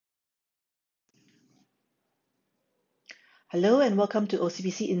Hello and welcome to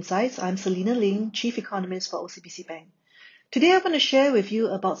OCBC Insights. I'm Selena Ling, Chief Economist for OCBC Bank. Today I want to share with you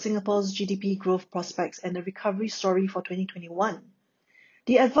about Singapore's GDP growth prospects and the recovery story for 2021.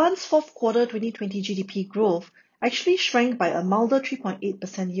 The advanced fourth quarter 2020 GDP growth actually shrank by a milder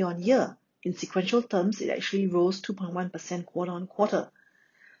 3.8% year-on-year. In sequential terms, it actually rose 2.1% quarter-on-quarter.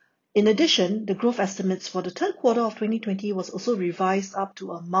 In addition, the growth estimates for the third quarter of 2020 was also revised up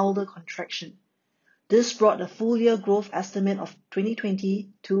to a milder contraction. This brought the full-year growth estimate of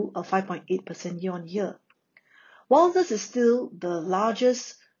 2020 to a 5.8% year-on-year. While this is still the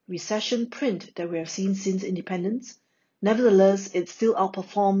largest recession print that we have seen since independence, nevertheless, it still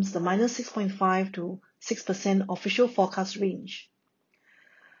outperforms the -6.5% to 6% official forecast range.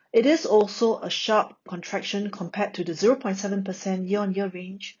 It is also a sharp contraction compared to the 0.7% year-on-year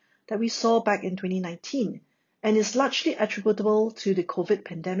range that we saw back in 2019, and is largely attributable to the COVID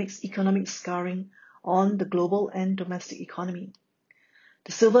pandemic's economic scarring on the global and domestic economy.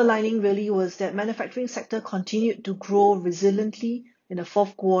 The silver lining really was that manufacturing sector continued to grow resiliently in the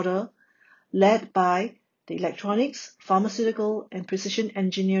fourth quarter, led by the electronics, pharmaceutical, and precision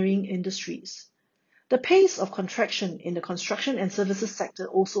engineering industries. The pace of contraction in the construction and services sector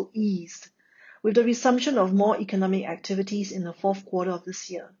also eased, with the resumption of more economic activities in the fourth quarter of this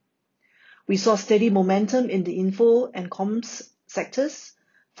year. We saw steady momentum in the info and comms sectors,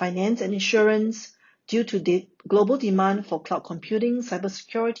 finance and insurance, due to the global demand for cloud computing,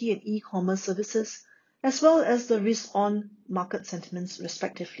 cybersecurity, and e-commerce services, as well as the risk-on market sentiments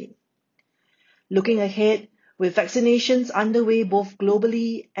respectively. Looking ahead, with vaccinations underway both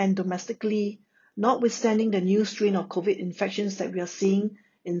globally and domestically, notwithstanding the new strain of COVID infections that we are seeing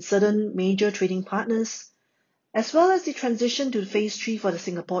in certain major trading partners, as well as the transition to phase 3 for the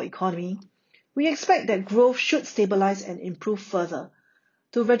Singapore economy, we expect that growth should stabilize and improve further,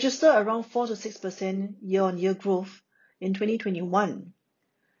 to register around 4 to 6% year-on-year growth in 2021.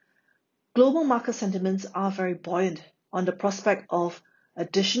 Global market sentiments are very buoyant on the prospect of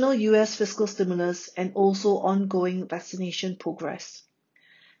additional US fiscal stimulus and also ongoing vaccination progress.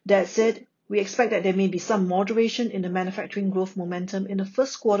 That said, we expect that there may be some moderation in the manufacturing growth momentum in the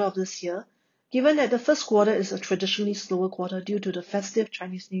first quarter of this year, given that the first quarter is a traditionally slower quarter due to the festive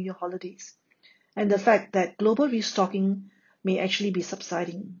Chinese New Year holidays, and the fact that global restocking may actually be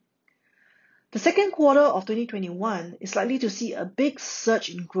subsiding. The second quarter of 2021 is likely to see a big surge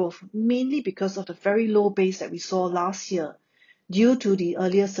in growth, mainly because of the very low base that we saw last year due to the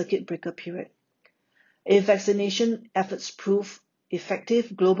earlier circuit breaker period. If vaccination efforts prove effective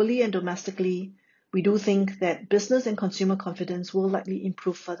globally and domestically, we do think that business and consumer confidence will likely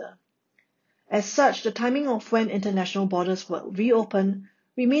improve further. As such, the timing of when international borders will reopen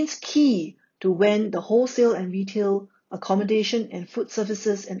remains key to when the wholesale and retail, accommodation and food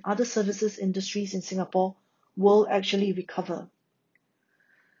services and other services industries in Singapore will actually recover.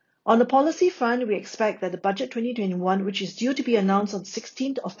 On the policy front, we expect that the Budget 2021, which is due to be announced on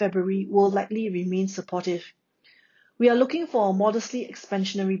 16th of February, will likely remain supportive. We are looking for a modestly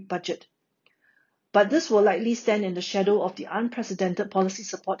expansionary budget, but this will likely stand in the shadow of the unprecedented policy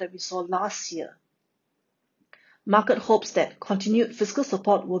support that we saw last year. Market hopes that continued fiscal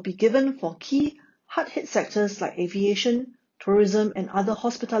support will be given for key hard-hit sectors like aviation, tourism, and other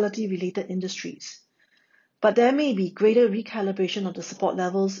hospitality-related industries. But there may be greater recalibration of the support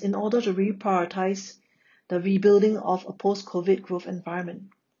levels in order to reprioritize the rebuilding of a post-COVID growth environment.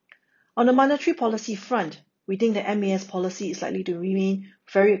 On the monetary policy front, we think the MAS policy is likely to remain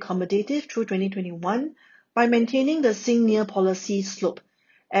very accommodative through 2021 by maintaining the Sing-Near policy slope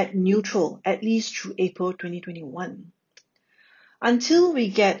at neutral, at least through April 2021. Until we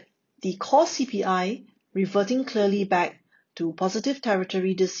get the core CPI reverting clearly back to positive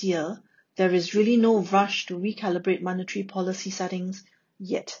territory this year, there is really no rush to recalibrate monetary policy settings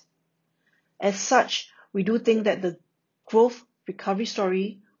yet. As such, we do think that the growth recovery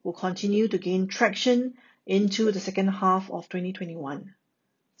story will continue to gain traction into the second half of 2021.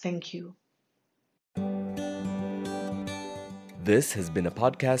 Thank you. This has been a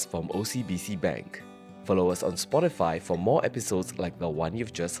podcast from OCBC Bank. Follow us on Spotify for more episodes like the one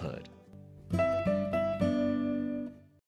you've just heard.